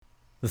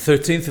The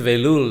 13th of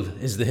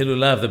Elul is the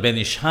Hillula of the Ben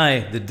Ish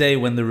Hai, the day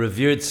when the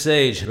revered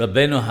sage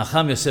Rabbeinu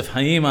Hacham Yosef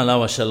Chaim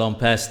Alav Shalom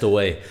passed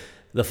away.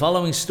 The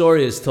following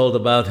story is told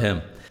about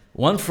him.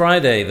 One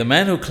Friday, the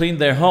man who cleaned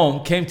their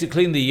home came to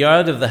clean the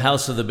yard of the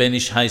house of the Ben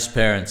Ish Hai's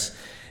parents.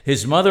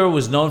 His mother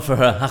was known for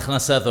her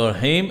Hachnasat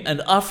Orhim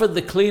and offered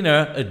the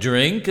cleaner a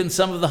drink and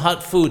some of the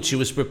hot food she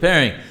was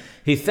preparing.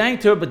 He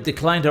thanked her but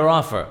declined her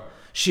offer.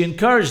 She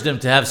encouraged him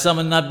to have some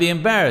and not be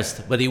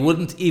embarrassed, but he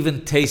wouldn't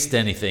even taste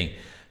anything.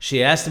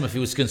 She asked him if he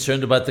was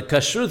concerned about the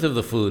kashrut of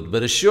the food,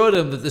 but assured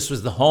him that this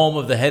was the home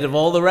of the head of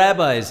all the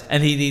rabbis,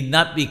 and he need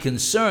not be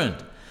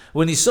concerned.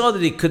 When he saw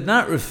that he could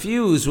not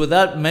refuse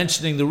without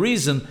mentioning the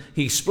reason,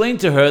 he explained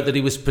to her that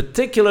he was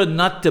particular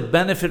not to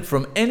benefit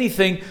from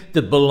anything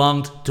that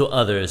belonged to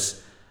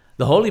others.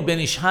 The holy Ben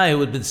Ish Hai,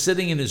 who had been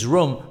sitting in his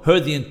room,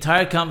 heard the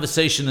entire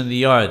conversation in the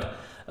yard.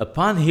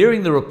 Upon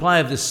hearing the reply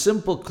of this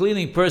simple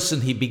cleaning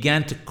person, he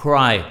began to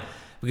cry,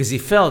 because he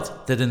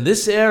felt that in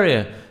this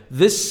area,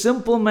 this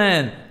simple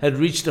man had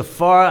reached a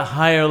far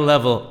higher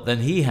level than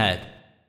he had.